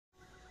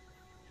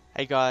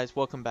Hey guys,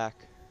 welcome back.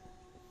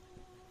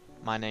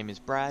 My name is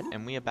Brad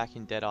and we are back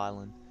in Dead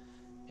Island.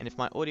 And if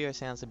my audio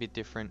sounds a bit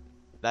different,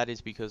 that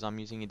is because I'm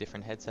using a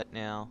different headset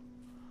now.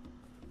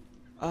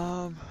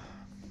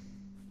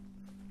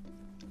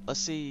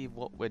 Let's see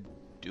what we're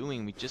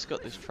doing. We just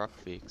got this truck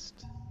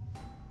fixed.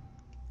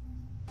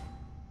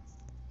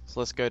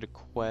 So let's go to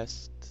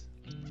quest.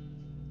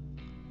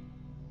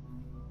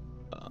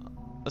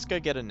 Let's go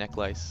get a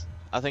necklace.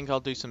 I think I'll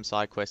do some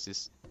side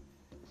quests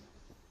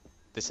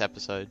this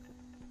episode.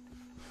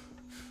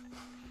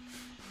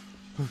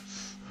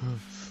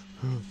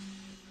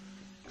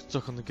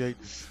 Stuck on the gate.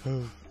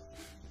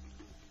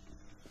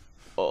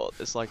 Oh,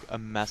 there's like a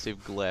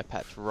massive glare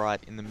patch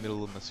right in the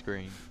middle of my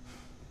screen.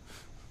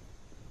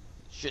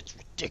 Shit's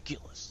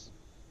ridiculous.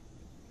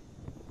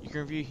 You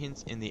can review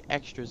hints in the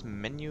extras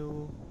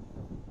menu.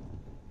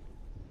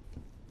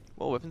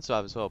 Well, weapons do I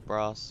have as well.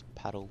 Brass,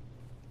 paddle.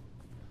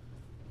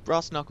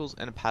 Brass knuckles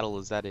and a paddle,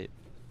 is that it?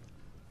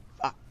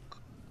 Fuck.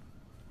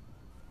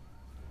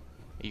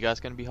 Are you guys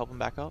gonna be helping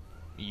back up?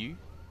 You?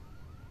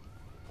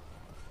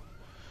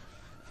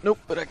 Nope,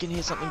 but I can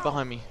hear something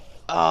behind me.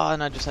 Ah,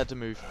 and I just had to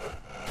move.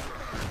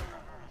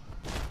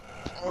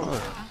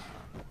 Ugh.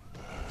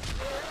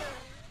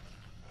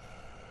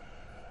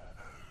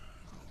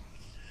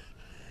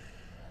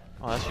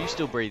 Oh, that's you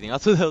still breathing. I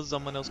thought there was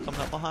someone else coming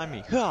up behind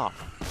me. Yeah.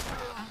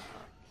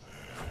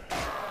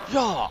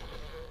 Yeah.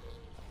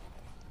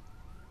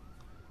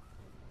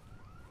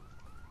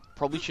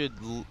 Probably should.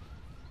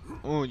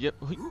 Oh, yep.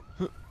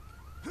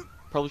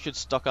 Probably should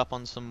stock up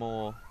on some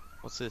more.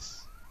 What's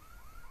this?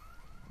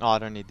 Oh, I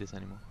don't need this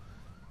anymore.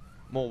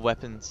 More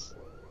weapons.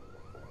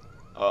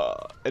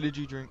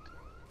 Energy drink.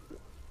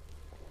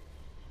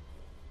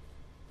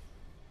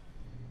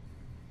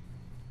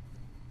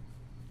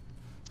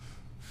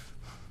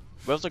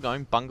 Where's it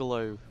going?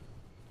 Bungalow.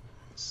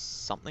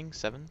 Something?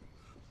 7?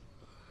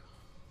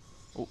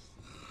 Oh.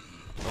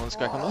 Oh, this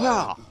guy coming.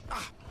 Ah!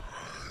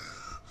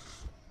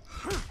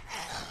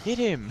 Hit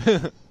him!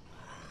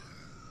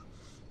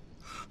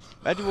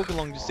 Imagine walking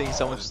along just seeing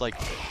someone just like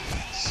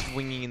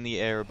swinging in the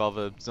air above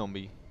a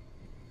zombie.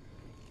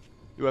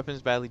 Your weapon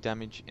is badly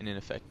damaged and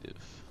ineffective.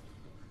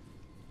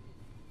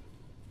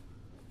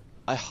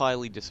 I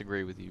highly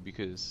disagree with you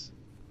because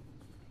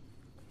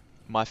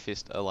my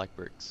fists are like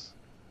bricks.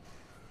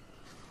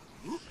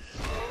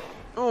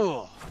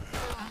 Oh!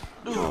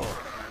 Oh!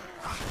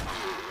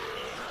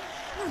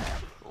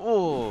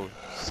 Oh!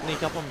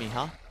 Sneak up on me,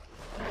 huh?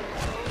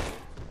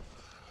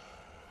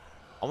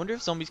 I wonder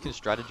if zombies can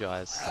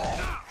strategize.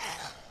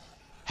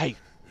 Hey,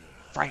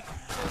 Frank!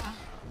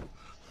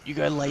 You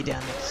go lay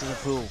down next to the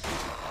pool.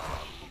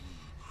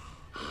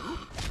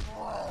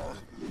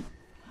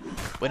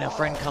 When our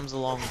friend comes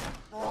along,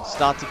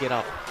 start to get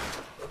up.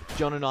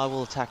 John and I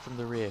will attack from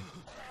the rear.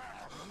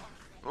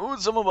 Oh,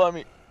 someone by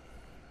me.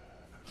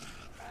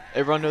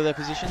 Everyone know their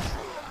positions?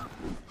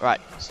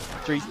 Alright,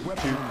 3, 2,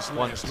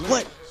 1,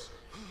 split!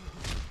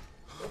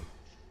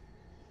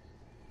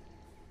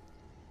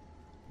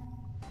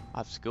 I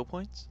have skill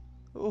points?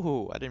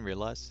 Ooh, I didn't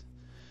realize.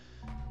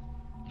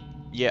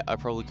 Yeah, I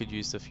probably could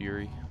use the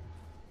Fury.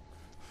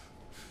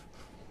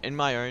 In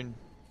my own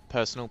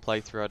personal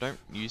playthrough, I don't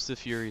use the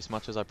Fury as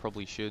much as I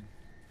probably should.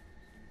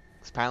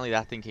 'Cause apparently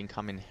that thing can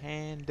come in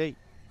handy.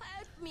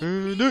 Help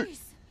me,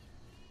 please.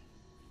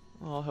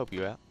 Oh, I'll help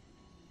you out.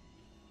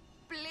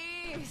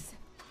 Please.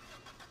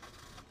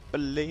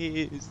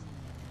 Please.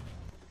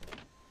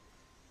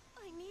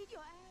 I need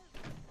your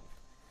help.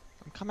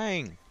 I'm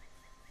coming.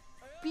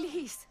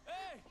 Please.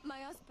 My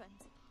husband.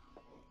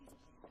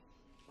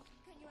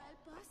 Can you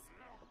help us?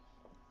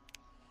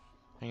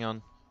 Hang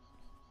on.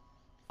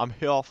 I'm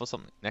here for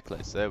some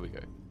necklace. There we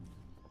go.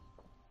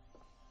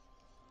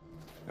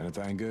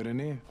 Anything good in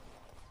here?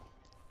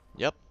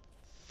 Yep.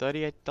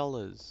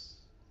 $38.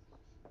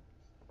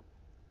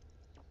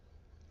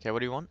 Okay, what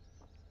do you want?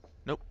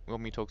 Nope. You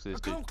want me to talk to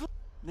this dude?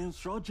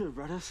 Name's Roger,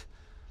 brothers.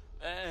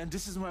 And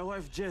this is my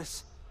wife,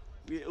 Jess.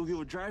 We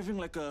were driving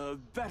like a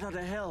bat out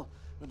of hell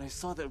when I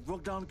saw that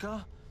broke down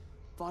car.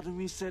 Part of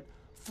me said,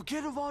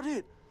 forget about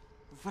it.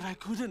 But I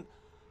couldn't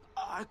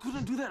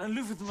do that and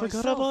live with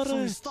myself. So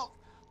we stopped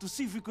to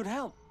see if we could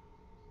help.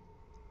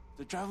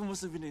 The driver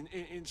must have been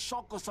in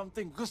shock or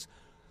something because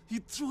he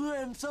threw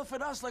himself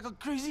at us like a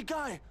crazy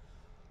guy.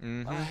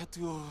 I had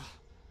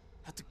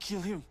to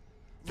kill him.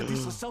 But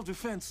this was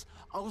self-defense.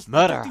 I was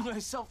protecting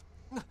myself.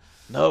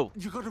 No.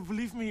 You gotta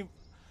believe me.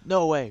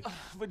 No way.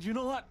 But you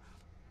know what?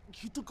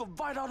 He took a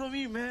bite out of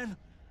me, man.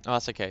 Oh,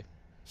 that's okay.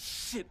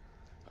 Shit.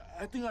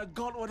 I think I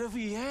got whatever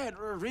he had.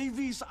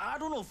 Rabies. I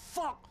don't know.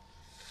 Fuck.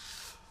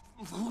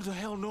 Who the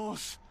hell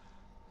knows?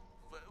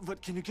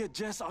 But can you get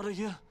Jess out of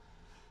here?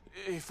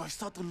 If I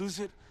start to lose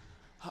it,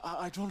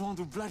 I don't want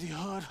to bloody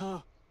hurt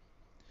her.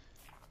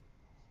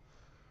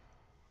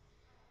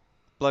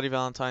 Bloody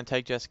Valentine,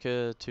 take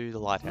Jessica to the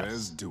lighthouse.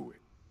 Let's do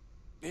it.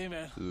 Hey,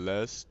 man.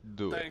 Let's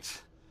do it.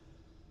 Thanks.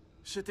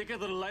 Should take her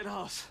to the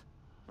lighthouse.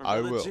 My I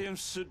brother will.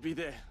 James should be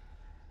there.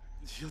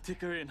 He'll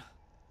take her in.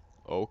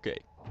 Okay.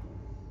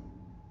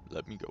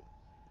 Let me go.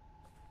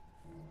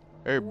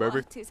 Hey, baby.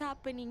 What is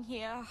happening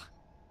here?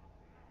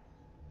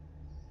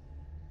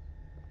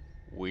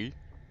 We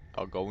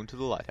are going to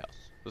the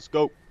lighthouse. Let's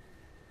go.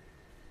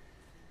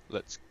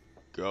 Let's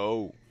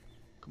go.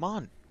 Come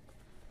on.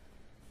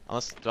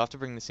 Unless, do I have to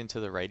bring this into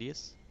the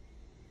radius?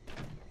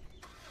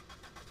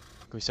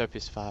 We're so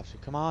pissed if I have to.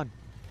 Come on.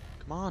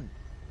 Come on.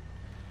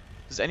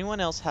 Does anyone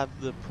else have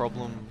the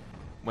problem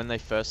when they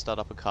first start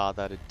up a car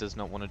that it does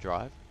not want to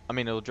drive? I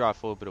mean, it'll drive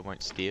forward, but it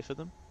won't steer for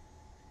them.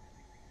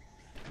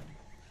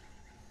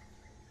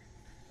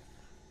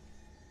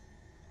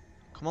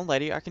 Come on,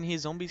 lady. I can hear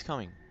zombies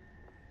coming.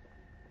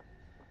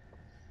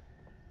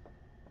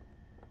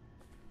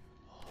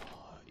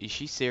 Is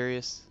she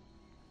serious?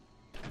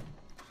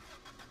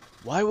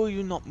 Why will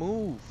you not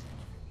move?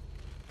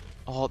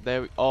 Oh,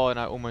 there we... Oh, and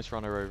I almost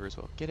run her over as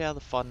well. Get out of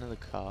the front of the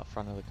car.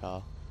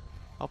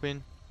 Hop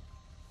in.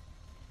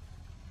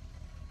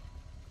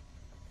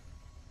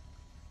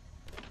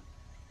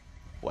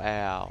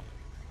 Wow.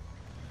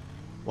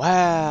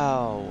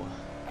 Wow.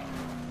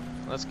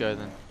 Let's go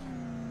then.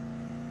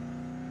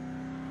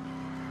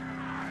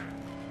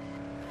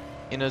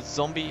 In a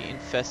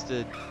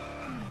zombie-infested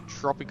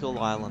tropical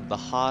island, the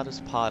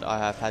hardest part I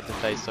have had to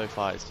face so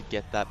far is to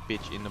get that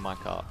bitch into my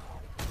car.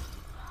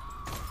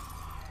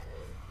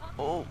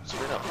 Oh,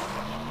 straight up.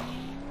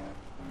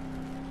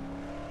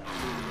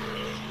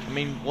 I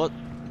mean, what?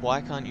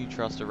 Why can't you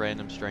trust a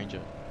random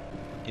stranger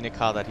in a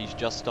car that he's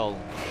just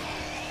stolen?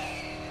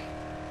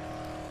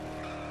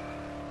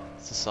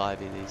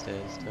 Society these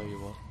days, tell you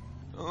what.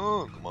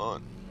 Oh, come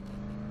on.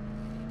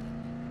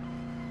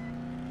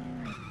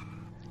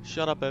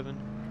 Shut up, Evan.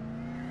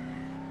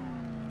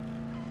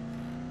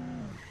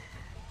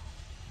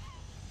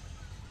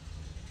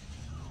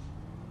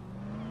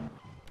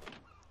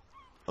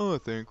 I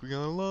think we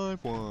got a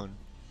live one.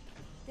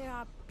 There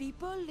are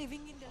people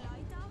living in the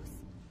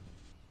lighthouse?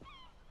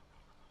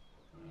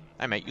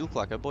 Hey mate, you look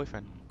like her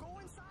boyfriend.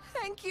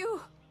 Thank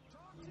you.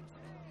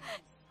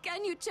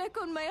 Can you check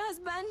on my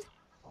husband?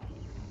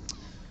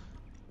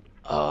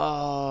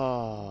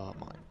 Oh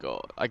my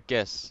god. I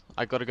guess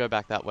I gotta go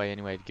back that way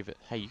anyway to give it.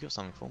 Hey, you got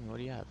something for me? What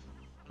do you have?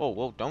 Whoa,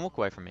 whoa, don't walk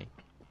away from me.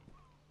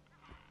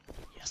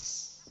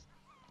 Yes.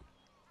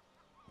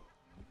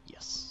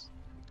 Yes.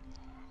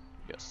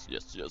 Yes,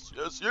 yes, yes,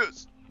 yes,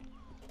 yes.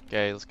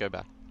 Okay, let's go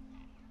back.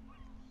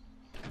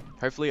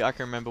 Hopefully I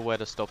can remember where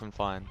to stop and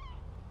find.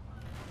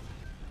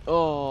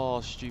 Oh,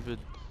 stupid.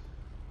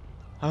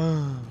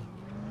 So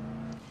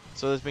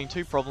there's been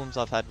two problems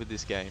I've had with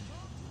this game.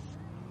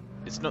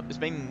 It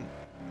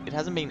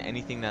hasn't been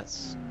anything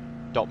that's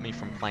stopped me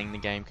from playing the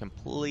game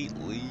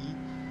completely,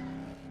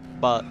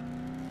 but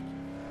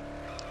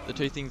the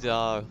two things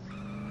are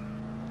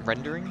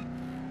rendering.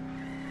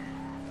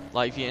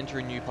 Like if you enter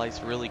a new place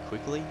really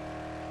quickly,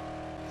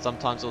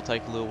 sometimes it'll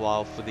take a little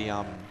while for the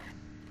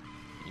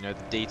you know,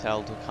 the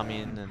detail to come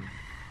in, and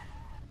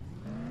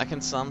that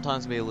can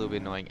sometimes be a little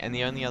bit annoying. And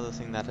the only other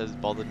thing that has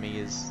bothered me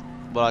is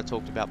what I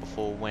talked about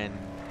before, when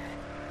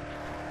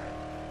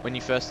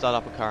you first start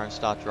up a car and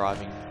start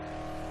driving.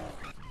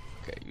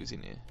 Okay, he was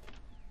in here.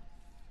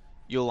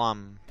 You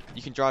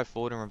can drive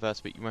forward and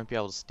reverse, but you won't be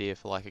able to steer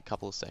for like a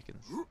couple of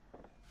seconds.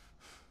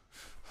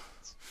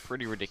 It's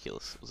pretty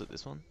ridiculous. Was it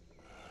this one?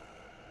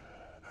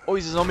 Oh,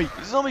 he's a zombie!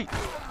 He's a zombie!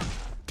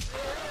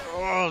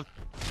 Oh.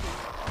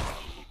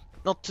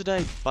 Not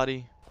today,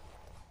 buddy.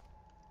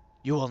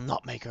 You will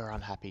not make her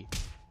unhappy.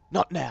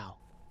 Not now.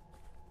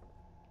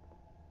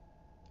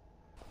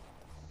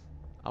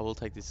 I will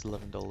take this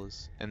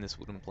 $11 and this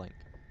wooden plank.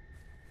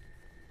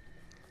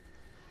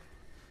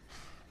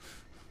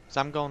 So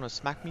I'm going to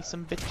smack me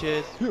some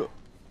bitches.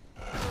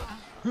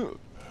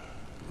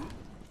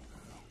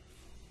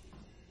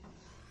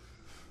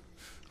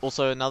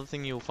 Also, another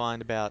thing you'll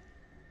find about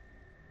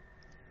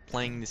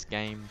playing this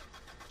game.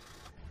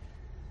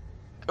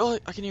 Oh,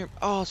 I can hear him.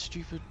 Oh,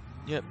 stupid.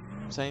 Yep,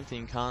 same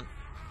thing. Can't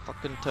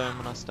fucking turn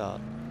when I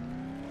start.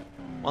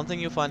 One thing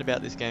you'll find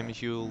about this game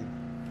is you'll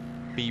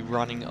be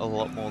running a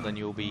lot more than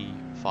you'll be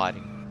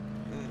fighting.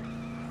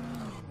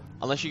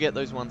 Unless you get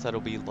those ones that'll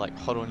be like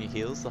hot on your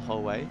heels the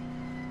whole way.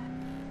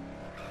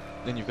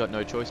 Then you've got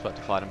no choice but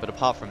to fight them. But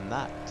apart from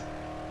that,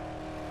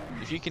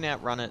 if you can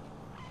outrun it,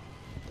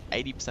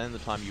 80% of the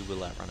time you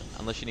will outrun it.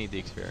 Unless you need the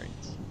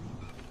experience.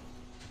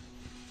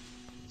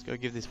 Let's go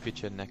give this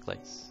bitch a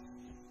necklace.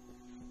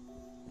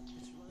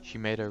 She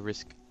made her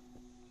risk.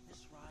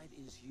 This ride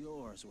is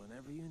yours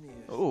whenever you need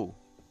it. Oh.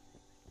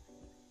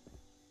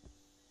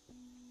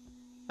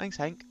 Thanks,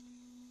 Hank.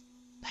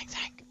 Thanks,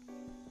 Hank.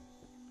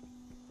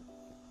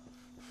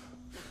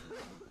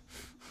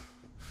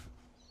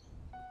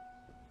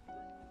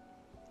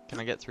 Can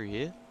I get through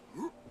here?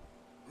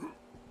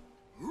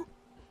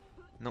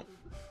 Nope.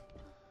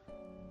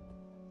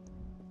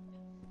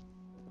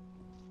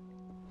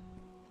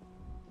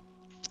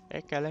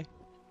 Hey, Kelly.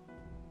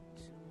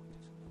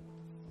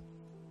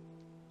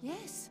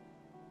 Yes.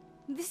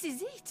 This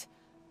is it.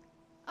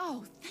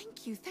 Oh,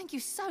 thank you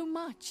so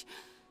much.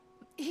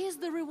 Here's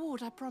the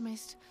reward I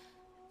promised.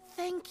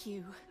 Thank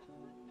you.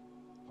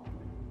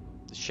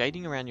 The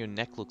shading around your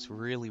neck looks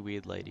really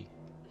weird, lady.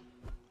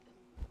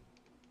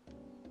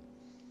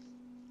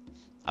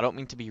 I don't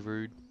mean to be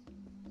rude.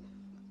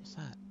 What's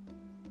that?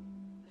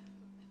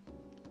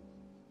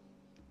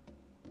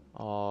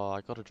 Oh,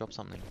 I gotta drop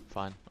something.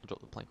 Fine, I'll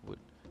drop the plank of wood.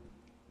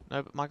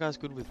 No, but my guy's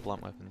good with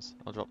blunt weapons.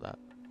 I'll drop that.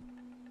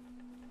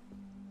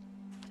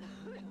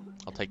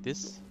 I'll take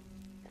this.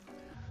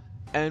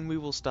 And we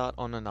will start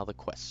on another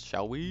quest,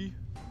 shall we?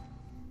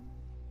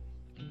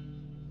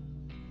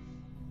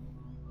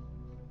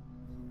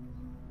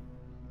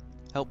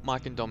 Help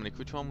Mike and Dominic.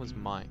 Which one was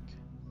Mike?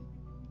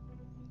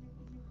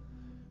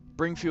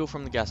 Bring fuel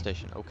from the gas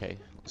station. Okay,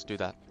 let's do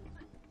that.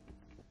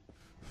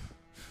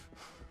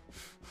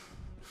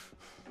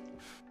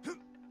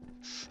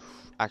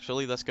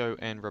 Actually, let's go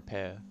and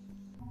repair.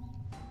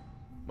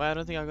 Wait, I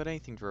don't think I got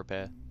anything to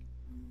repair.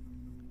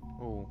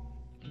 Oh.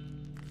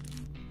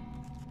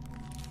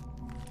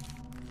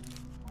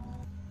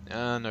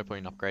 No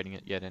point in upgrading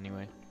it yet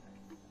anyway.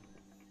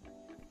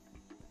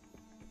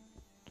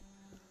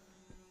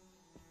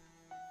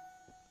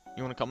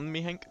 You wanna come with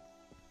me, Hank?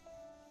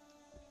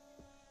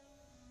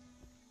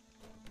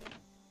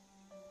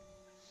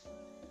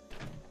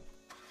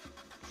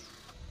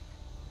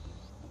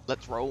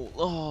 Let's roll.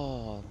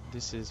 Oh,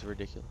 this is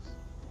ridiculous.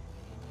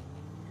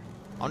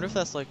 I wonder if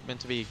that's like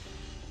meant to be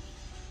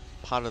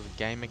part of the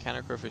game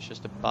mechanic or if it's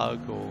just a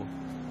bug or...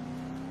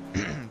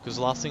 Because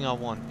the last thing I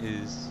want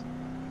is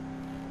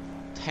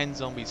 10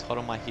 zombies hot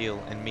on my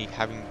heel and me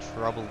having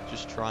trouble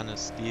just trying to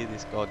steer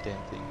this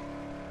goddamn thing.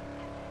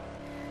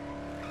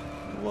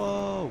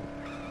 Whoa!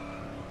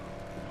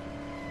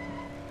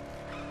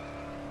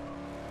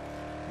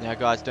 Now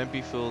guys, don't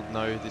be fooled.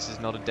 No, this is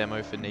not a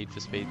demo for Need for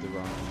Speed The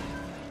Run.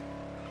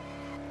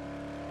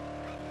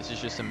 This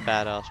is just some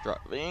badass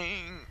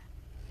driving.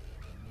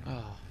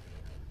 Oh.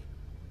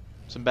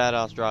 Some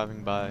badass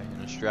driving by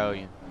an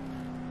Australian.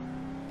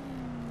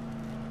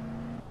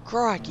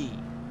 Crikey!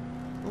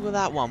 Look at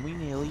that one, we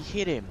nearly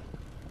hit him.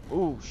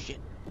 Oh shit.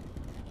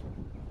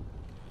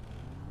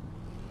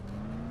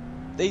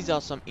 These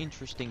are some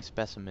interesting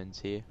specimens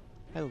here.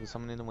 Hey, look, there's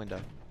someone in the window.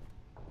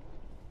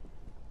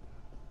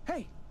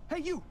 Hey! Hey,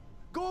 you!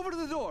 Go over to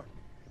the door!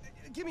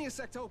 Give me a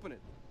sec to open it.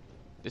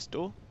 This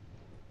door?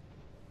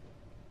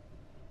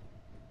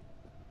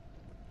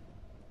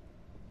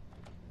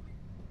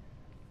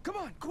 Come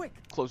on, quick!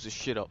 Close this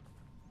shit up.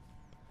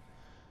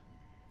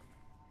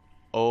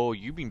 Oh,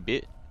 you been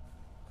bit.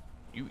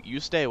 You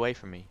stay away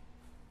from me.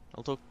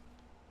 I'll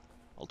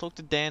talk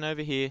to Dan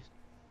over here.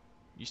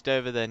 You stay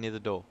over there near the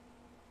door.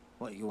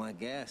 What, you want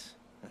gas?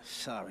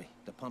 Sorry,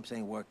 the pumps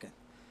ain't working.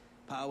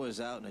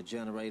 Power's out and the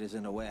generator's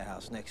in the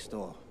warehouse next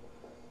door.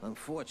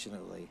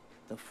 Unfortunately,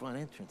 the front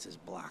entrance is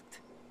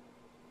blocked.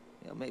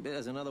 Yeah, maybe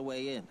there's another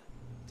way in.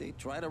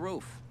 Try the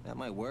roof. That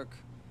might work.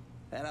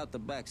 Head out the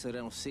back so they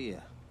don't see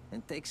you.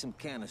 And take some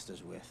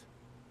canisters with.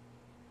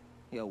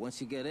 Yo,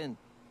 once you get in,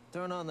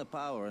 turn on the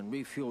power and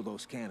refuel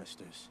those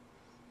canisters.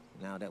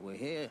 Now that we're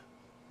here,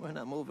 we're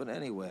not moving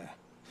anywhere.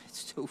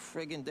 It's too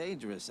friggin'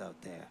 dangerous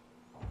out there.